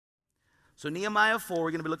So Nehemiah 4, we're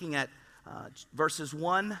going to be looking at verses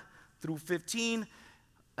 1 through 15.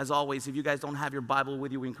 As always, if you guys don't have your Bible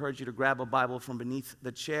with you, we encourage you to grab a Bible from beneath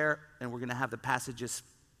the chair, and we're going to have the passages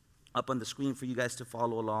up on the screen for you guys to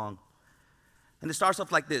follow along. And it starts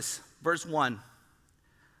off like this, verse 1.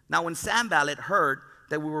 Now when Sanballat heard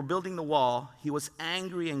that we were building the wall, he was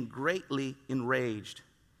angry and greatly enraged.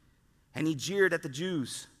 And he jeered at the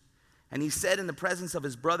Jews. And he said in the presence of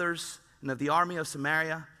his brothers and of the army of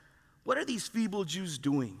Samaria, "What are these feeble Jews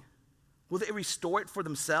doing? Will they restore it for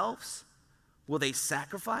themselves? Will they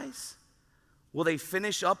sacrifice? Will they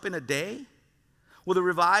finish up in a day? Will they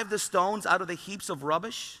revive the stones out of the heaps of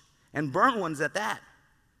rubbish and burn ones at that?"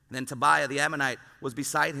 And then Tobiah the Ammonite was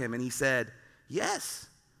beside him, and he said, "Yes,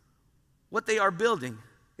 what they are building.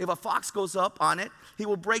 If a fox goes up on it, he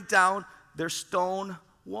will break down their stone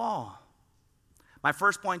wall." My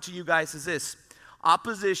first point to you guys is this: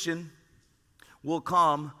 opposition will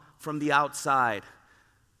come from the outside.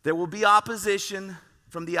 There will be opposition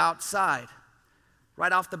from the outside.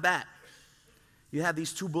 Right off the bat, you have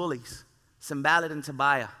these two bullies, Sanballat and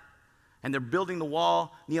Tobiah, and they're building the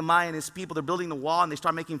wall. Nehemiah and his people, they're building the wall, and they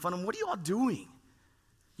start making fun of them. "What are you all doing?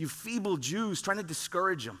 You feeble Jews," trying to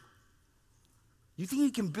discourage them. "You think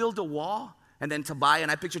you can build a wall?" And then Tobiah,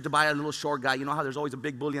 and I picture Tobiah, a little short guy. You know how there's always a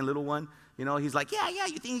big bully and a little one? You know, he's like, yeah,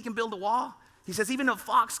 you think you can build a wall? He says, even if a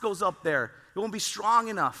fox goes up there, it won't be strong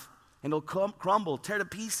enough, and it'll crumble, tear to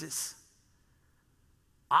pieces.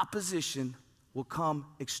 Opposition will come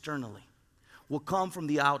externally, will come from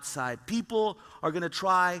the outside. People are going to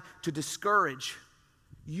try to discourage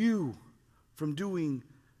you from doing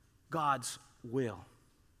God's will.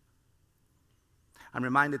 I'm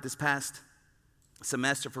reminded this past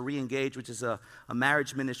semester for Re-Engage, which is a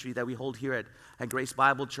marriage ministry that we hold here at Grace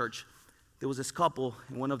Bible Church. There was this couple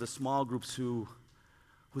in one of the small groups who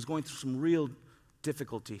was going through some real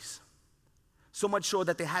difficulties. So much so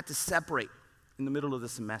that they had to separate in the middle of the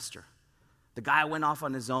semester. The guy went off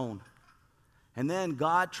on his own. And then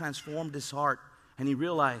God transformed his heart, and he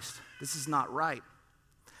realized this is not right.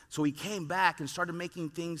 So he came back and started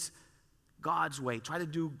making things God's way, try to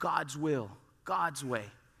do God's will, God's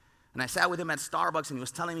way. And I sat with him at Starbucks, and he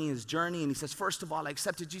was telling me his journey, and he says, first of all, I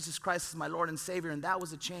accepted Jesus Christ as my Lord and Savior, and that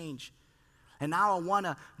was a change. And now I want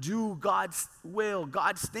to do God's will,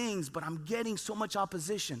 God's things, but I'm getting so much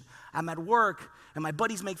opposition. I'm at work, and my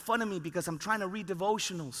buddies make fun of me because I'm trying to read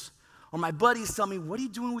devotionals. Or my buddies tell me, what are you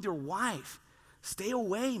doing with your wife? Stay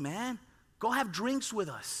away, man. Go have drinks with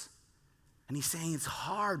us. And he's saying it's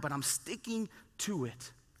hard, but I'm sticking to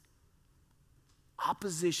it.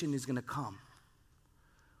 Opposition is going to come.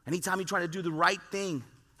 Anytime you try to do the right thing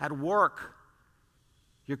at work,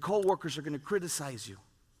 your coworkers are going to criticize you.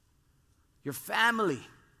 Your family.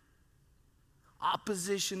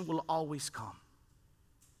 Opposition will always come.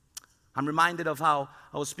 I'm reminded of how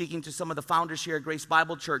I was speaking to some of the founders here at Grace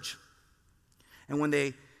Bible Church. And when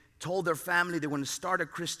they told their family they were going to start a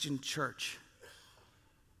Christian church,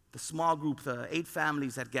 the small group, the 8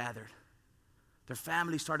 families that gathered, their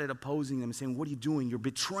family started opposing them and saying, what are you doing? You're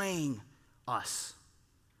betraying us.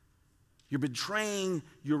 You're betraying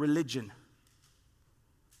your religion.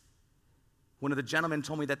 One of the gentlemen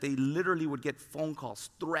told me that they literally would get phone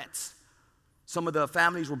calls, threats. Some of the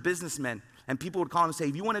families were businessmen, and people would call them and say,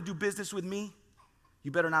 if you want to do business with me,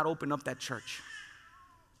 you better not open up that church.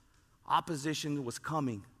 Opposition was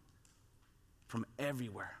coming from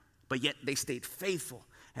everywhere, but yet they stayed faithful,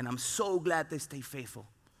 and I'm so glad they stayed faithful,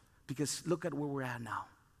 because look at where we're at now.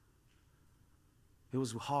 It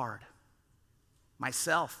was hard.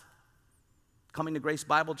 Myself, coming to Grace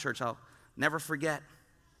Bible Church, I'll never forget,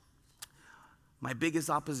 my biggest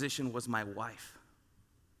opposition was my wife.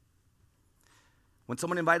 When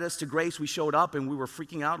someone invited us to Grace, we showed up and we were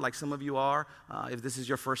freaking out like some of you are, if this is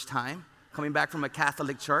your first time coming back from a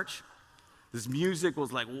Catholic church. This music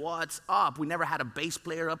was like, what's up? We never had a bass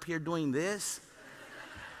player up here doing this.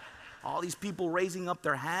 All these people raising up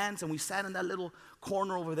their hands, and we sat in that little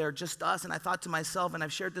corner over there, just us, and I thought to myself, and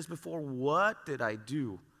I've shared this before, what did I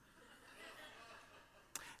do?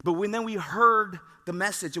 But then we heard the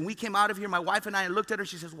message, and we came out of here, my wife and I looked at her,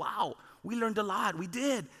 she says, wow, we learned a lot, we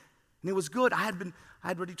did. And it was good. I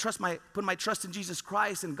had already put my trust in Jesus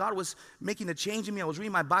Christ, and God was making a change in me. I was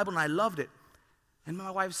reading my Bible, and I loved it. And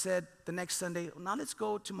my wife said the next Sunday, now let's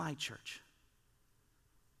go to my church.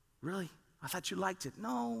 Really? I thought you liked it.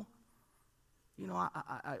 No. You know,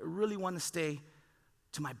 I really want to stay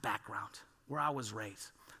to my background, where I was raised.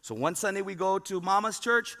 So one Sunday we go to Mama's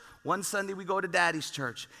church, one Sunday we go to Daddy's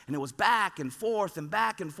church. And it was back and forth and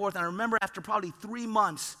back and forth. And I remember after probably 3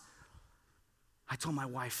 months, I told my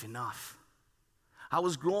wife, enough. I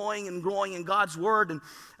was growing and growing in God's word, and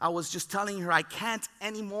I was just telling her I can't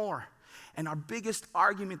anymore. And our biggest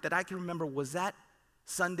argument that I can remember was that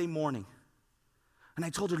Sunday morning. And I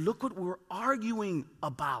told her, look what we're arguing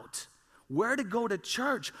about. Where to go to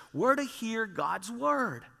church, where to hear God's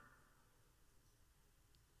word.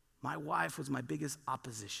 My wife was my biggest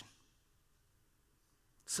opposition.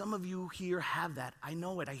 Some of you here have that. I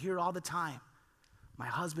know it. I hear it all the time. My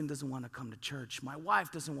husband doesn't want to come to church. My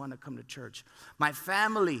wife doesn't want to come to church. My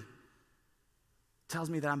family tells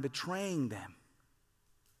me that I'm betraying them.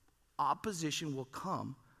 Opposition will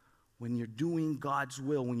come when you're doing God's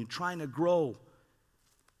will, when you're trying to grow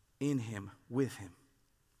in Him, with Him.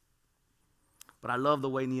 But I love the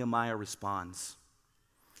way Nehemiah responds.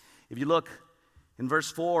 If you look in verse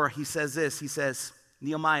 4, he says this. He says,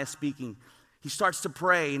 Nehemiah speaking, he starts to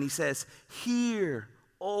pray and he says, "Hear,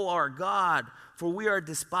 O our God, for we are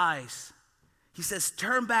despised." He says,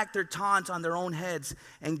 "Turn back their taunts on their own heads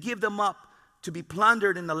and give them up to be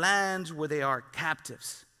plundered in the lands where they are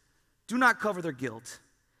captives. Do not cover their guilt,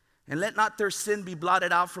 and let not their sin be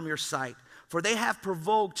blotted out from your sight, for they have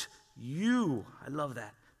provoked you," I love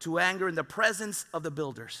that, "to anger in the presence of the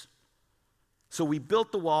builders. So we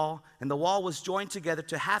built the wall, and the wall was joined together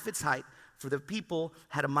to half its height, for the people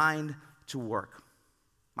had a mind to work."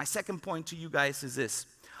 My second point to you guys is this: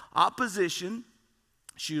 opposition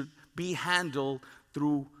should be handled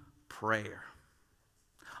through prayer.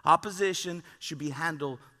 Opposition should be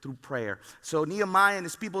handled through prayer. So Nehemiah and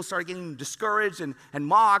his people started getting discouraged and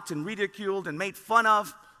mocked and ridiculed and made fun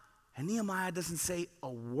of. And Nehemiah doesn't say a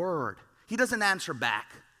word. He doesn't answer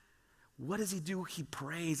back. What does he do? He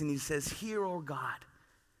prays and he says, "Hear, O God,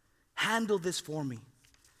 handle this for me.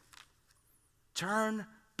 Turn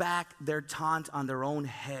back their taunt on their own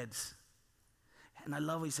heads." And I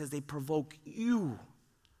love what he says, they provoke you.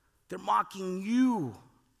 They're mocking you.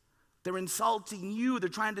 They're insulting you. They're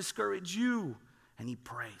trying to discourage you. And he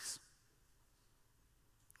prays.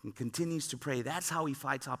 And continues to pray. That's how he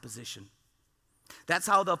fights opposition. That's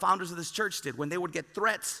how the founders of this church did. When they would get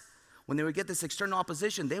threats, when they would get this external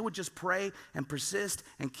opposition, they would just pray and persist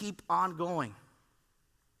and keep on going.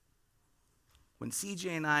 When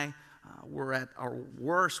CJ and I were at our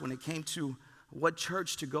worst when it came to what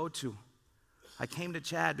church to go to, I came to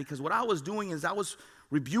Chad because what I was doing is I was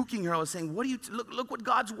rebuking her. I was saying, look what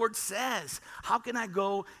God's word says. How can I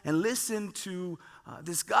go and listen to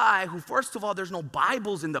this guy who, first of all, there's no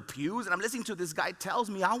Bibles in the pews, and I'm listening to this guy tells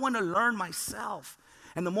me I want to learn myself.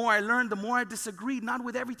 And the more I learned, the more I disagreed, not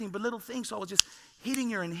with everything, but little things. So I was just hitting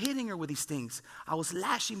her with these things. I was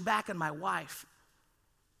lashing back at my wife.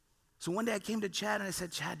 So one day I came to Chad and I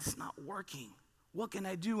said, "Chad, it's not working. What can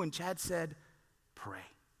I do?" And Chad said, "Pray."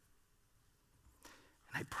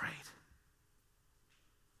 And I prayed.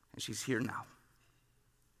 And she's here now.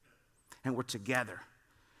 And we're together.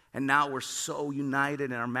 And now we're so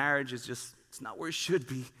united, and our marriage is just, it's not where it should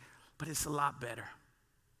be, but it's a lot better.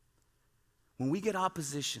 When we get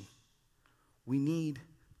opposition, we need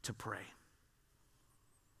to pray.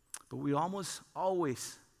 But we almost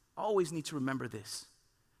always need to remember this: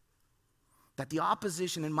 that the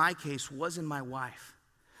opposition in my case wasn't my wife.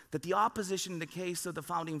 That the opposition in the case of the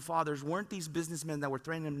founding fathers weren't these businessmen that were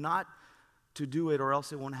threatening them not to do it or else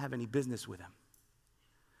they won't have any business with them.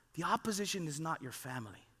 The opposition is not your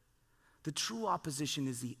family. The true opposition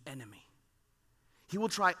is the enemy. He will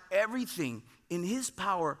try everything in his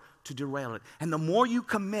power to derail it. And the more you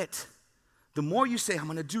commit, the more you say, "I'm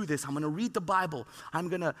going to do this, I'm going to read the Bible, I'm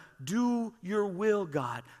going to do your will,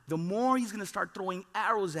 God," the more he's going to start throwing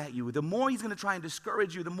arrows at you, the more he's going to try and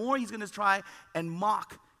discourage you, the more he's going to try and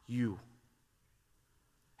mock you.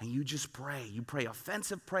 And you just pray. You pray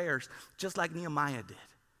offensive prayers just like Nehemiah did.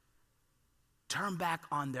 Turn back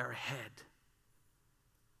on their head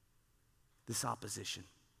this opposition.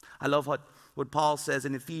 I love what Paul says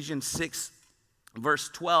in Ephesians 6, verse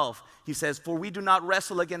 12. He says, "For we do not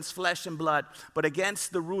wrestle against flesh and blood, but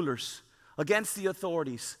against the rulers, against the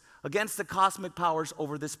authorities, against the cosmic powers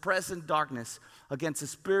over this present darkness, against the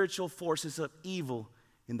spiritual forces of evil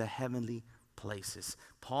in the heavenly places."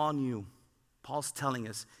 Paul knew. Paul's telling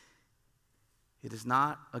us it is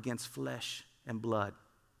not against flesh and blood.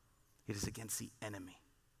 It is against the enemy.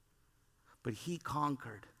 But he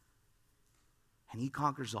conquered. And he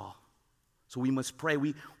conquers all. So we must pray.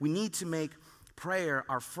 We need to make prayer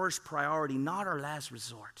our first priority, not our last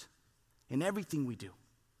resort. In everything we do,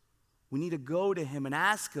 we need to go to him and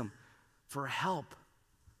ask him for help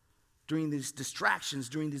during these distractions,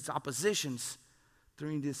 during these oppositions,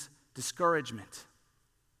 during this discouragement.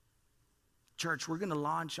 Church, we're going to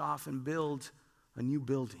launch off and build a new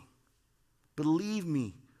building. Believe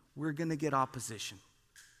me, we're going to get opposition,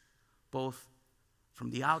 both from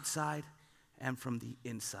the outside and from the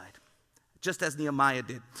inside, just as Nehemiah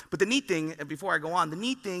did. But the neat thing, and before I go on, the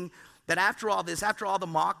neat thing that after all this, after all the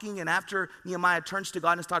mocking, and after Nehemiah turns to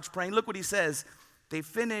God and starts praying, look what he says. They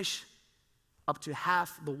finish up to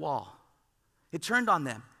half the wall. It turned on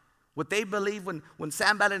them. What they believed when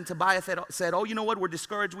Sanballat and Tobiah said, oh, you know what, we're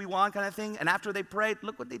discouraged, we won, kind of thing. And after they prayed,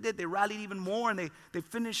 look what they did. They rallied even more, and they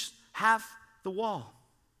finished half the wall.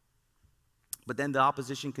 But then the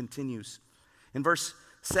opposition continues. In verse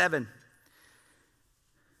 7,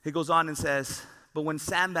 he goes on and says, but when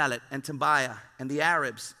Sanballat and Tobiah and the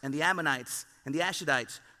Arabs and the Ammonites and the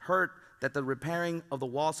Ashdodites heard that the repairing of the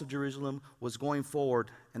walls of Jerusalem was going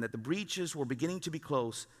forward and that the breaches were beginning to be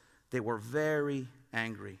closed, they were very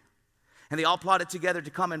angry. And they all plotted together to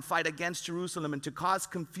come and fight against Jerusalem and to cause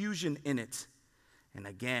confusion in it. And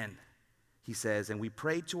again, he says, and we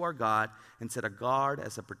prayed to our God and set a guard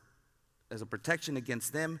as a protection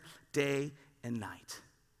against them day and night.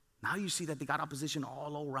 Now you see that they got opposition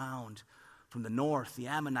all around. From the north, the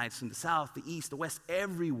Ammonites, from the south, the east, the west,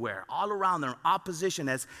 everywhere. All around them, opposition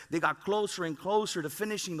as they got closer and closer to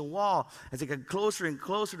finishing the wall. As they got closer and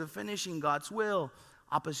closer to finishing God's will,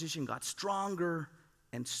 opposition got stronger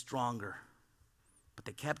and stronger. But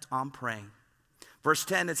they kept on praying. Verse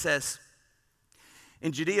 10, it says,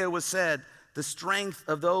 in Judea it was said, the strength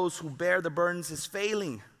of those who bear the burdens is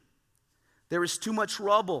failing. There is too much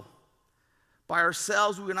rubble. By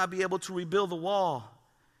ourselves we will not be able to rebuild the wall.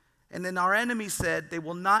 And then our enemies said, they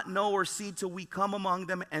will not know or see till we come among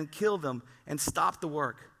them and kill them and stop the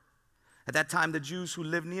work. At that time, the Jews who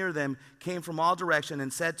lived near them came from all directions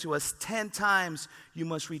and said to us, 10 times you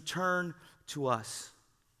must return to us.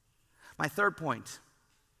 My third point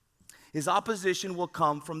is opposition will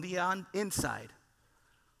come from the inside.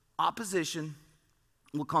 Opposition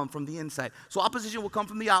will come from the inside. So opposition will come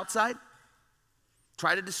from the outside.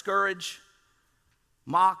 Try to discourage,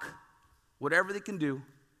 mock, whatever they can do.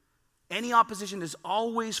 Any opposition is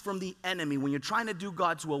always from the enemy. When you're trying to do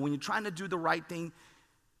God's will, when you're trying to do the right thing,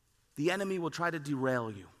 the enemy will try to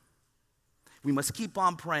derail you. We must keep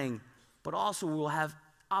on praying, but also we will have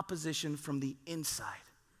opposition from the inside,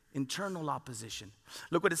 internal opposition.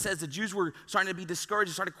 Look what it says. The Jews were starting to be discouraged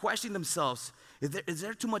and started questioning themselves. Is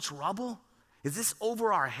there too much rubble? Is this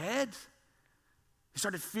over our head? They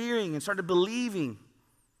started fearing and started believing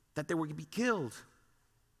that they were going to be killed.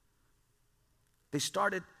 They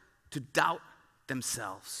started to doubt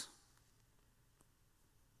themselves.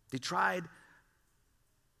 The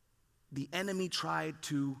enemy tried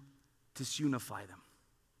to disunify them.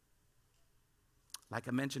 Like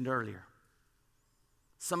I mentioned earlier.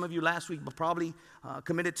 Some of you last week were probably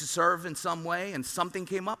committed to serve in some way and something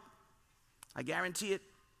came up. I guarantee it.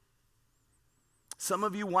 Some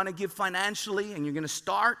of you want to give financially and you're going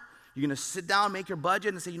to sit down, make your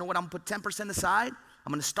budget and say, you know what, I'm going to put 10% aside.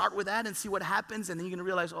 I'm going to start with that and see what happens, and then you're going to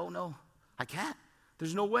realize, oh no, I can't.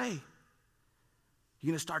 There's no way. You're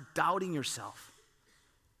going to start doubting yourself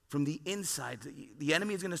from the inside. The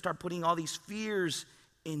enemy is going to start putting all these fears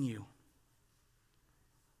in you.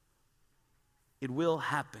 It will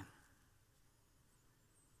happen.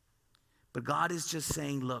 But God is just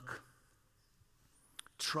saying, look,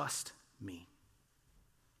 trust me.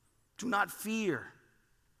 Do not fear.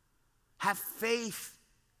 Have faith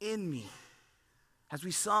in me. As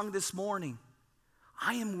we sung this morning,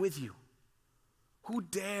 I am with you. Who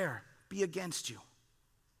dare be against you?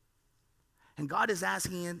 And God is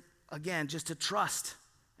asking you again just to trust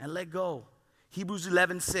and let go. Hebrews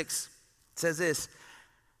 11:6 says this,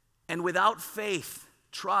 and without faith,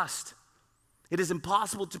 trust, it is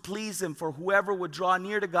impossible to please him, for whoever would draw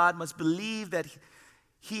near to God must believe that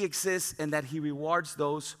he exists and that he rewards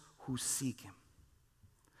those who seek him.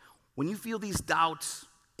 When you feel these doubts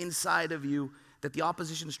inside of you that the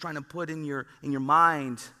opposition is trying to put in your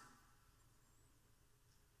mind,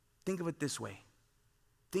 think of it this way.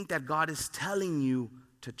 Think that God is telling you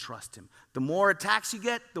to trust him. The more attacks you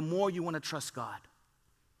get, the more you want to trust God.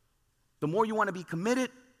 The more you want to be committed,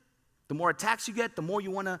 the more attacks you get, the more you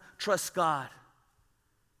want to trust God.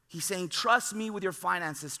 He's saying, trust me with your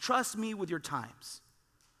finances. Trust me with your times.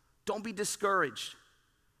 Don't be discouraged.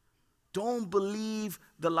 Don't believe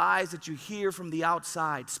the lies that you hear from the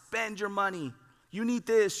outside. Spend your money. You need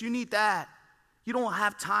this, you need that. You don't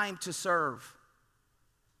have time to serve.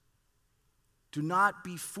 Do not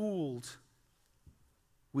be fooled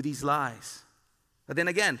with these lies. But then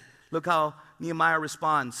again, look how Nehemiah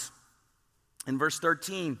responds. In verse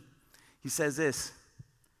 13, he says this,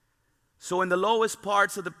 so in the lowest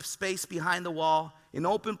parts of the space behind the wall, in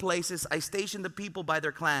open places, I stationed the people by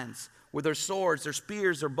their clans, with their swords, their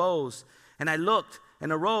spears, their bows. And I looked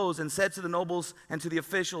and arose and said to the nobles and to the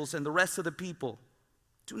officials and the rest of the people,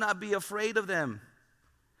 Do not be afraid of them.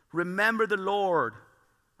 Remember the Lord.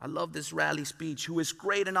 I love this rally speech. Who is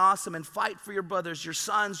great and awesome, and fight for your brothers, your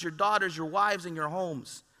sons, your daughters, your wives, and your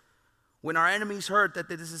homes. When our enemies heard that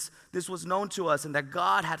this was known to us and that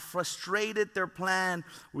God had frustrated their plan,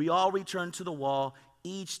 we all returned to the wall,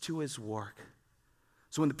 each to his work.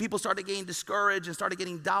 So when the people started getting discouraged and started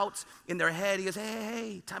getting doubts in their head, he goes,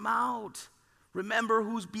 hey, time out. Remember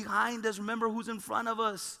who's behind us. Remember who's in front of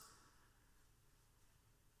us.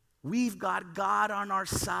 We've got God on our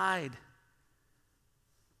side.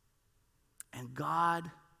 And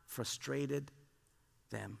God frustrated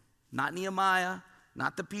them. Not Nehemiah,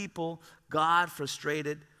 not the people. God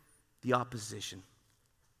frustrated the opposition.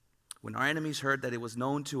 When our enemies heard that it was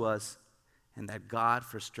known to us and that God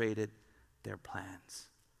frustrated their plans.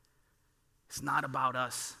 It's not about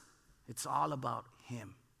us. It's all about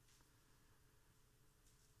him.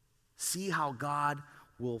 See how God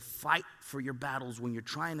will fight for your battles when you're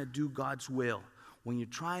trying to do God's will, when you're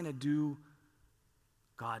trying to do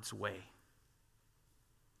God's way.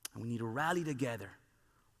 And we need to rally together.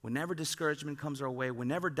 Whenever discouragement comes our way,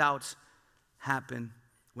 whenever doubts happen,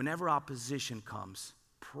 whenever opposition comes,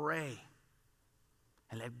 pray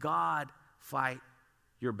and let God fight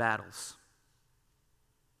your battles.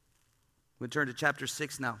 We'll turn to chapter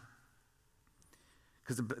 6 now,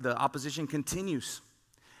 because the opposition continues.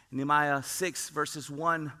 In Nehemiah 6, verses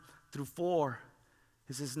 1 through 4,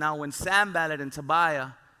 it says, Now when Sanballat and Tobiah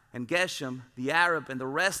and Geshem, the Arab, and the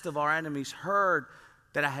rest of our enemies heard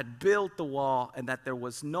that I had built the wall and that there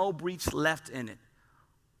was no breach left in it,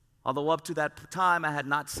 although up to that time I had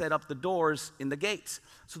not set up the doors in the gates.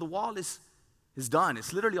 So the wall is done.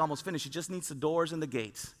 It's literally almost finished. It just needs the doors and the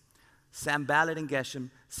gates. Sanballat and Geshem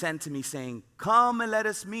sent to me, saying, Come and let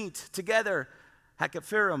us meet together at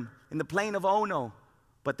Kephirim in the plain of Ono.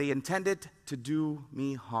 But they intended to do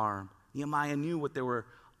me harm. Nehemiah knew what they were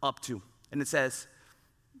up to. And it says,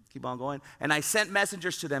 keep on going. And I sent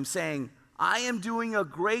messengers to them saying, I am doing a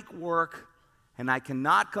great work and I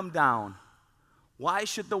cannot come down. Why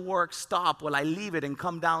should the work stop while I leave it and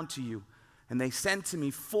come down to you? And they sent to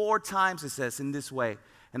me 4 times, it says, in this way.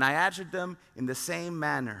 And I answered them in the same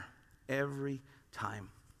manner every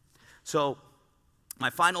time. So, my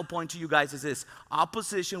final point to you guys is this.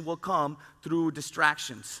 Opposition will come through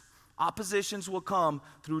distractions. Oppositions will come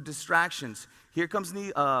through distractions. Here comes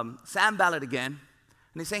Sanballat again.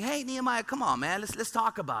 And he's saying, hey, Nehemiah, come on, man. Let's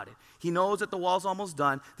talk about it. He knows that the wall's almost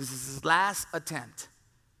done. This is his last attempt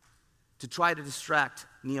to try to distract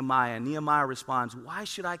Nehemiah. And Nehemiah responds, why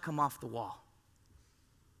should I come off the wall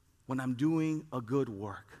when I'm doing a good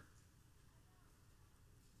work?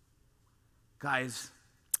 Guys,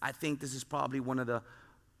 I think this is probably one of the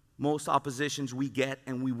most oppositions we get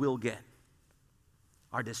and we will get,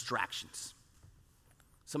 are distractions.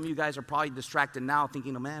 Some of you guys are probably distracted now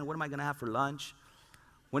thinking, oh man, what am I going to have for lunch?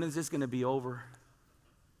 When is this going to be over?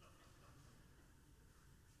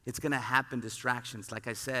 It's going to happen, distractions. Like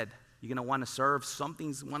I said, you're going to want to serve.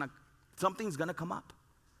 Something's going to come up.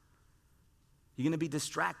 You're going to be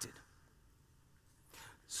distracted.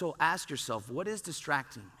 So ask yourself, what is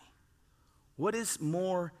distracting me? What is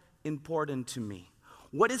more important to me?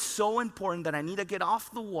 What is so important that I need to get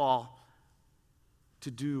off the wall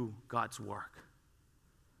to do God's work?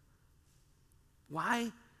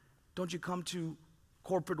 Why don't you come to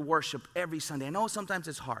corporate worship every Sunday? I know sometimes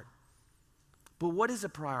it's hard, but what is a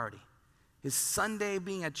priority? Is Sunday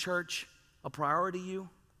being at church a priority to you?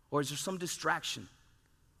 Or is there some distraction?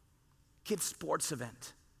 Kids' sports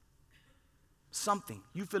event. Something.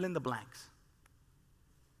 You fill in the blanks.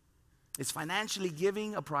 Is financially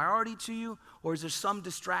giving a priority to you, or is there some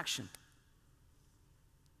distraction?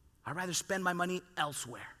 I'd rather spend my money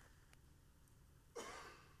elsewhere.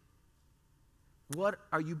 What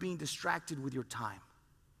are you being distracted with your time?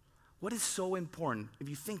 What is so important, if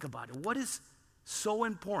you think about it? What is so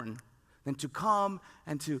important than to come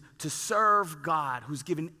and to serve God, who's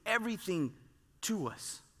given everything to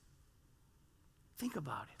us? Think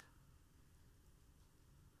about it.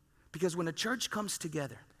 Because when a church comes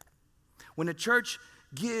together, when a church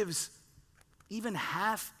gives even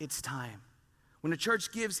half its time, when a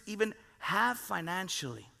church gives even half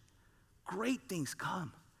financially, great things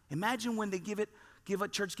come. Imagine when they a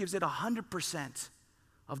church gives it 100%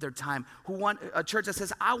 of their time. A church that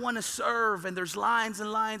says, I want to serve, and there's lines and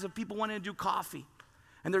lines of people wanting to do coffee.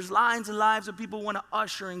 And there's lines and lines of people who want to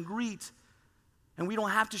usher and greet. And we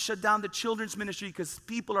don't have to shut down the children's ministry because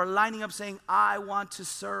people are lining up saying, I want to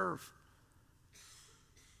serve.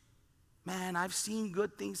 Man, I've seen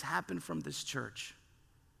good things happen from this church.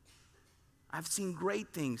 I've seen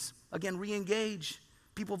great things. Again, re-engage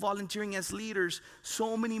people volunteering as leaders,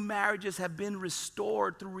 so many marriages have been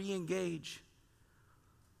restored through Reengage.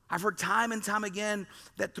 I've heard time and time again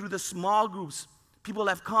that through the small groups, people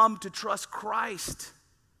have come to trust Christ.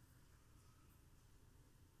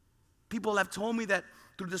 People have told me that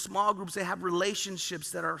through the small groups, they have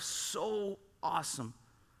relationships that are so awesome,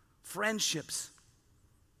 friendships.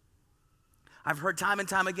 I've heard time and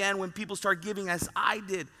time again when people start giving as I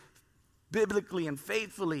did, biblically and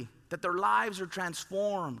faithfully, that their lives are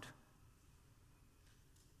transformed.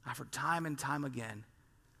 I've heard time and time again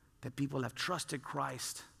that people have trusted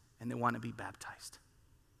Christ and they want to be baptized.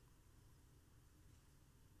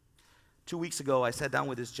 2 weeks ago, I sat down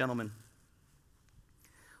with this gentleman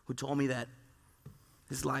who told me that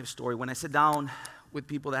his life story. When I sit down with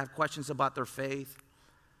people that have questions about their faith,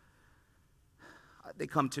 they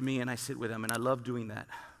come to me and I sit with them, and I love doing that.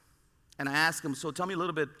 And I ask them, so tell me a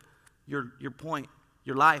little bit your point,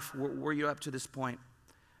 your life, where you're up to this point.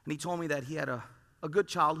 And he told me that he had a good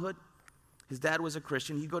childhood. His dad was a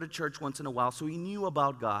Christian. He'd go to church once in a while, so he knew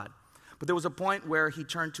about God. But there was a point where he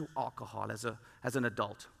turned to alcohol as an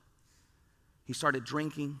adult. He started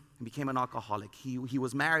drinking and became an alcoholic. He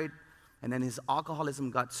was married, and then his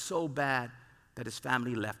alcoholism got so bad that his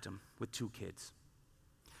family left him with 2 kids.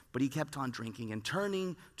 But he kept on drinking and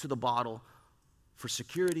turning to the bottle for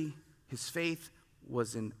security. His faith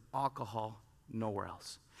was in alcohol, nowhere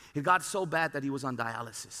else. It got so bad that he was on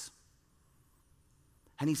dialysis.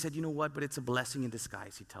 And he said, you know what, but it's a blessing in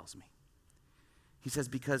disguise, he tells me. He says,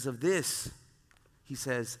 because of this, he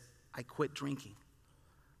says, I quit drinking.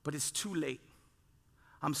 But it's too late.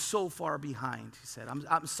 I'm so far behind, he said.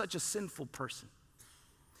 I'm such a sinful person.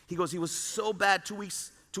 He goes, he was so bad 2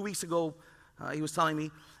 weeks ago, he was telling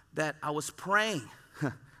me that I was praying.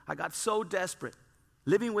 I got so desperate,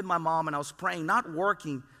 living with my mom, and I was praying, not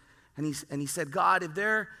working. And he said, God, if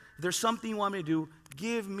there's something you want me to do,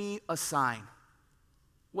 give me a sign.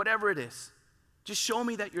 Whatever it is, just show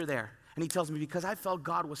me that you're there. And he tells me, because I felt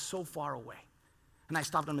God was so far away. And I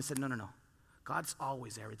stopped him and said, no. God's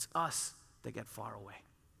always there. It's us that get far away.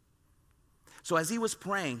 So as he was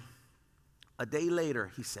praying, a day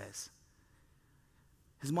later, he says,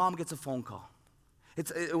 his mom gets a phone call.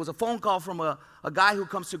 It was a phone call from a guy who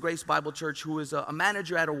comes to Grace Bible Church who is a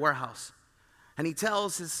manager at a warehouse. And he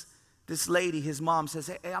tells this lady, his mom, says,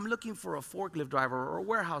 hey, I'm looking for a forklift driver or a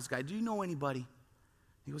warehouse guy. Do you know anybody?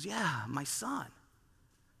 He goes, yeah, my son.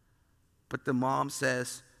 But the mom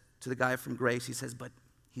says to the guy from Grace, he says, but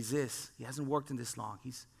he hasn't worked in this long.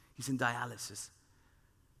 He's in dialysis.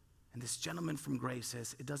 And this gentleman from Grace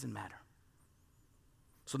says, it doesn't matter.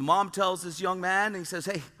 So the mom tells this young man, and he says,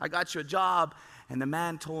 hey, I got you a job. And the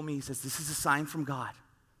man told me, he says, this is a sign from God.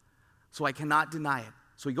 So I cannot deny it.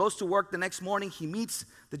 So he goes to work the next morning. He meets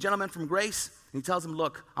the gentleman from Grace, and he tells him,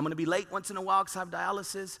 look, I'm going to be late once in a while because I have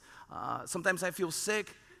dialysis. Sometimes I feel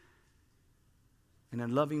sick. In a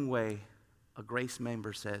loving way, a Grace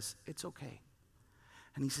member says, it's okay.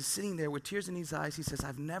 And he's just sitting there with tears in his eyes. He says,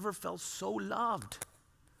 I've never felt so loved.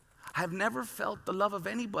 I've never felt the love of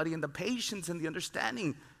anybody and the patience and the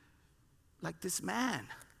understanding like this man.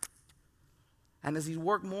 And as he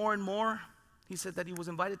worked more and more, he said that he was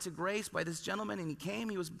invited to Grace by this gentleman, and he came.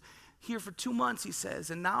 He was here for 2 months, he says,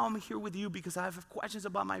 and now I'm here with you because I have questions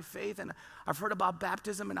about my faith, and I've heard about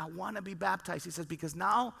baptism, and I want to be baptized. He says, because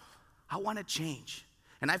now I want to change,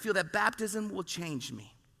 and I feel that baptism will change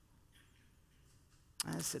me.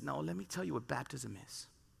 And I said, no, let me tell you what baptism is.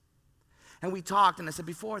 And we talked, and I said,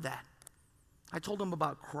 before that, I told him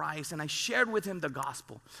about Christ, and I shared with him the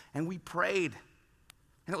gospel, and we prayed.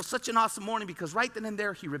 And it was such an awesome morning because right then and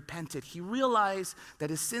there, he repented. He realized that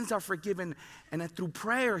his sins are forgiven, and that through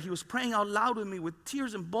prayer, he was praying out loud with me with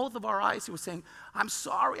tears in both of our eyes. He was saying, I'm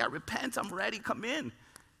sorry, I repent, I'm ready, come in.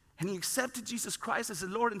 And he accepted Jesus Christ as his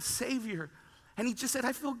Lord and Savior. And he just said,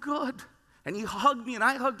 I feel good. And he hugged me, and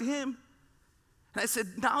I hugged him. And I said,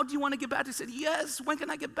 now do you want to get baptized? He said, yes, when can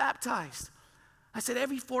I get baptized? I said,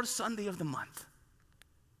 every 4th Sunday of the month.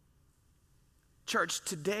 Church,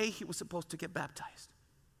 today he was supposed to get baptized.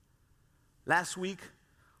 Last week,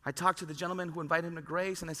 I talked to the gentleman who invited him to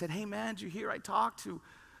Grace, and I said, hey man, did you hear I talked to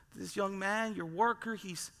this young man, your worker?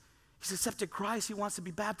 He's accepted Christ, he wants to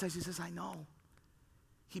be baptized. He says, I know.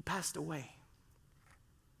 He passed away.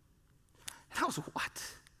 And I was, what?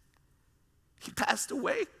 He passed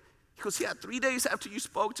away? He goes, yeah, 3 days after you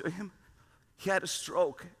spoke to him, he had a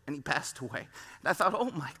stroke and he passed away. And I thought, oh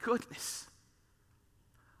my goodness.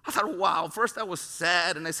 I thought, wow. First I was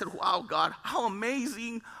sad, and I said, wow, God, how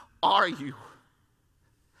amazing are you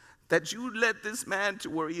that you led this man to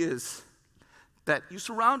where he is, that you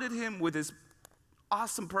surrounded him with this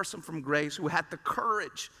awesome person from Grace who had the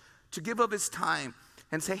courage to give up his time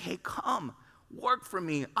and say, hey, come, work for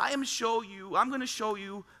me. I'm going to show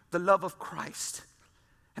you the love of Christ.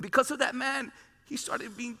 And because of that man, he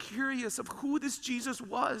started being curious of who this Jesus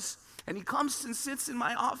was. And he comes and sits in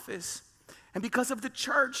my office. And because of the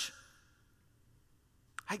church,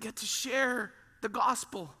 I get to share the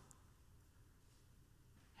gospel.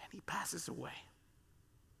 And he passes away.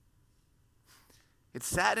 It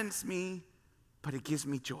saddens me, but it gives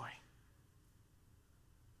me joy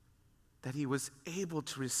that he was able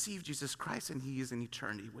to receive Jesus Christ and he is in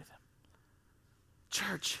eternity with him.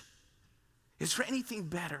 Church, is there anything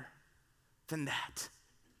better than that?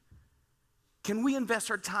 Can we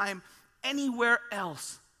invest our time anywhere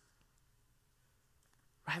else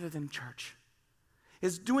rather than church?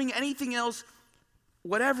 Is doing anything else,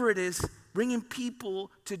 whatever it is, bringing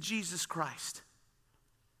people to Jesus Christ?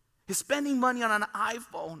 Is spending money on an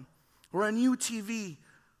iPhone or a new TV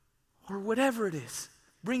or whatever it is,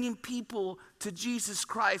 bringing people to Jesus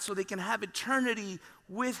Christ so they can have eternity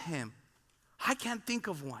with him? I can't think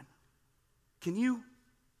of one. Can you?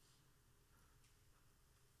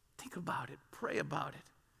 Think about it. Pray about it.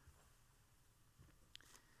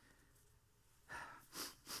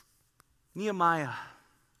 Nehemiah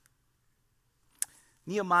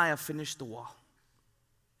finished the wall.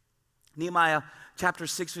 Nehemiah chapter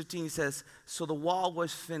 6:15 says, so the wall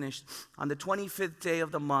was finished on the 25th day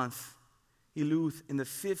of the month, Elul,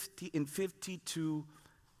 in 52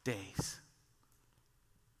 days.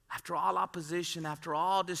 After all opposition, after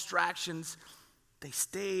all distractions, they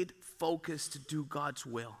stayed focused to do God's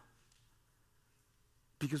will.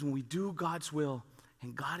 Because when we do God's will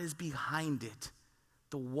and God is behind it,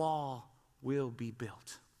 the wall will be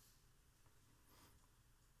built.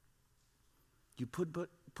 You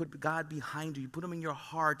put God behind you, you put him in your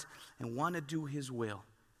heart and want to do his will.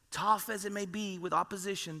 Tough as it may be with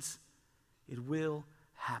oppositions, it will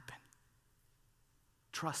happen.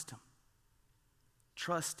 Trust him.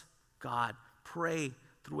 Trust God. Pray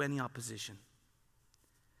through any opposition.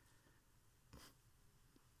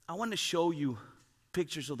 I want to show you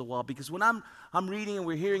pictures of the wall because when I'm reading and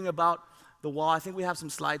we're hearing about the wall, I think we have some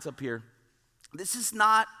slides up here. This is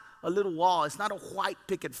not a little wall. It's not a white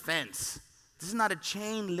picket fence. This is not a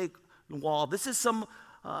chain link wall. This is some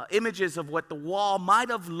images of what the wall might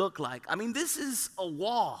have looked like. I mean, this is a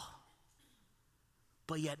wall.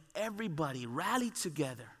 But yet everybody rallied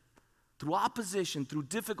together through opposition, through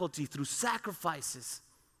difficulty, through sacrifices.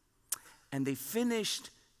 And they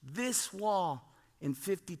finished this wall in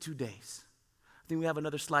 52 days. I think we have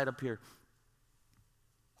another slide up here.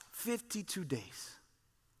 52 days.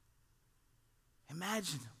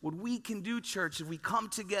 Imagine what we can do, church, if we come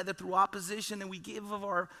together through opposition and we give of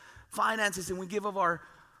our finances and we give of our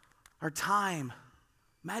time.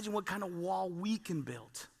 Imagine what kind of wall we can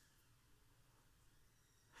build.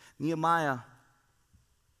 Nehemiah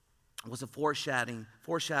was a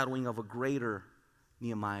foreshadowing of a greater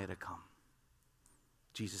Nehemiah to come.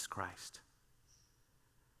 Jesus Christ.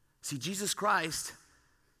 See, Jesus Christ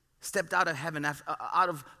stepped out of heaven, out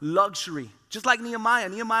of luxury. Just like Nehemiah.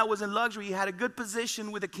 Nehemiah was in luxury. He had a good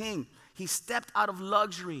position with the king. He stepped out of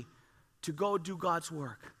luxury to go do God's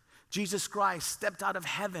work. Jesus Christ stepped out of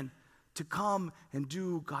heaven to come and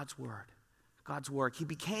do God's work. He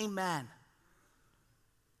became man.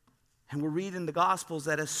 And we're reading the Gospels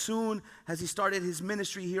that as soon as he started his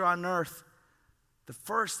ministry here on earth, the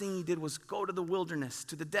first thing he did was go to the wilderness,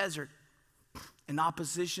 to the desert, and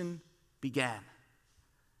opposition began.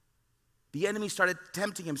 The enemy started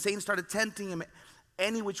tempting him. Satan started tempting him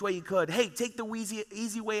any which way he could. Hey, take the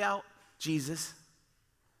easy way out, Jesus.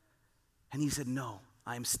 And he said, no,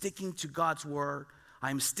 I am sticking to God's word.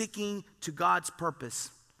 I am sticking to God's purpose.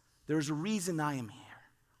 There's a reason I am here.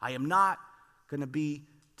 I am not going to be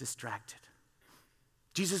distracted.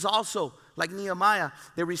 Jesus also, like Nehemiah,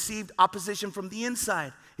 they received opposition from the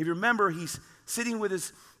inside. If you remember, he's sitting with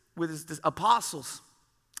his apostles,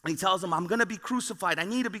 and he tells them, I'm going to be crucified. I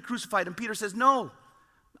need to be crucified. And Peter says, no,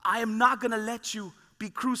 I am not going to let you be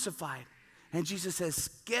crucified. And Jesus says,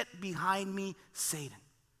 get behind me, Satan.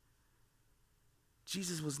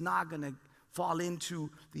 Jesus was not going to fall into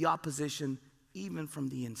the opposition even from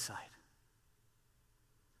the inside.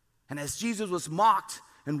 And as Jesus was mocked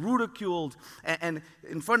and ridiculed and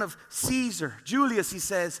in front of Caesar, Julius, he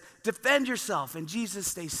says, defend yourself. And Jesus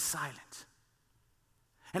stays silent.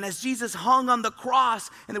 And as Jesus hung on the cross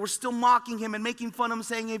and they were still mocking him and making fun of him,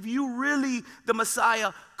 saying, if you really the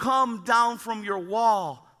Messiah, come down from your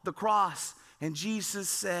wall, the cross. And Jesus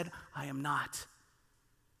said, I am not.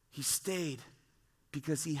 He stayed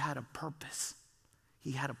because he had a purpose.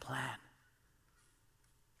 He had a plan.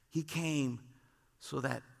 He came so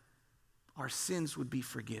that our sins would be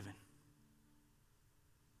forgiven.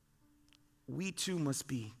 we too must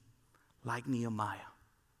be like Nehemiah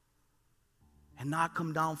and not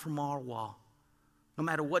come down from our wall, no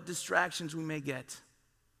matter what distractions we may get,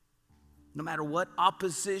 no matter what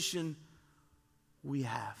opposition we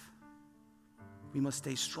have. We must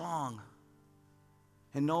stay strong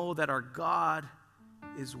and know that our God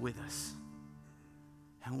is with us.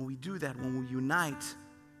 And when we do that, when we unite,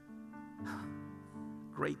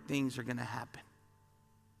 great things are going to happen.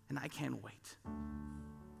 And I can't wait.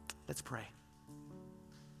 Let's pray.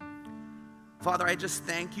 Father, I just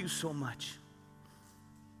thank you so much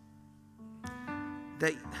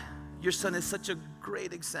that your son is such a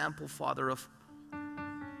great example, Father, of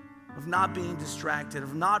not being distracted,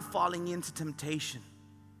 of not falling into temptation.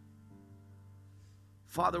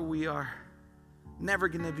 Father, we are never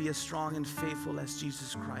going to be as strong and faithful as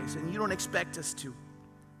Jesus Christ, and you don't expect us to.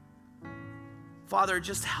 Father,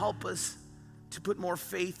 just help us to put more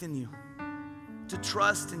faith in you, to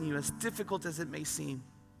trust in you, as difficult as it may seem.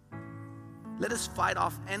 Let us fight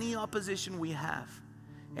off any opposition we have,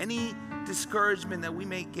 any discouragement that we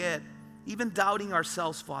may get, even doubting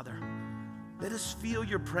ourselves, Father. Let us feel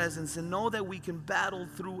your presence and know that we can battle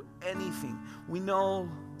through anything. We know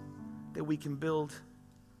that we can build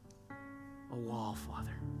a wall,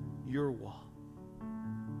 Father, your wall.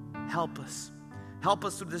 Help us. Help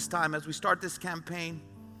us through this time as we start this campaign.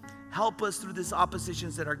 Help us through these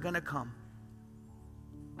oppositions that are going to come.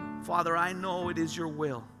 Father, I know it is your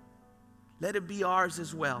will. Let it be ours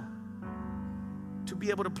as well, to be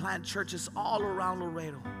able to plant churches all around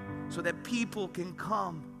Laredo so that people can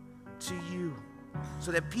come to you,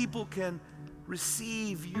 so that people can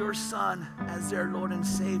receive your Son as their Lord and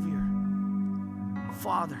Savior.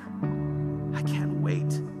 Father, I can't wait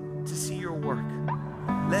to see your work.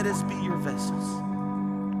 Let us be your vessels.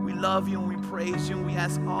 We love you and we praise you and we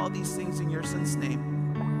ask all these things in your Son's name.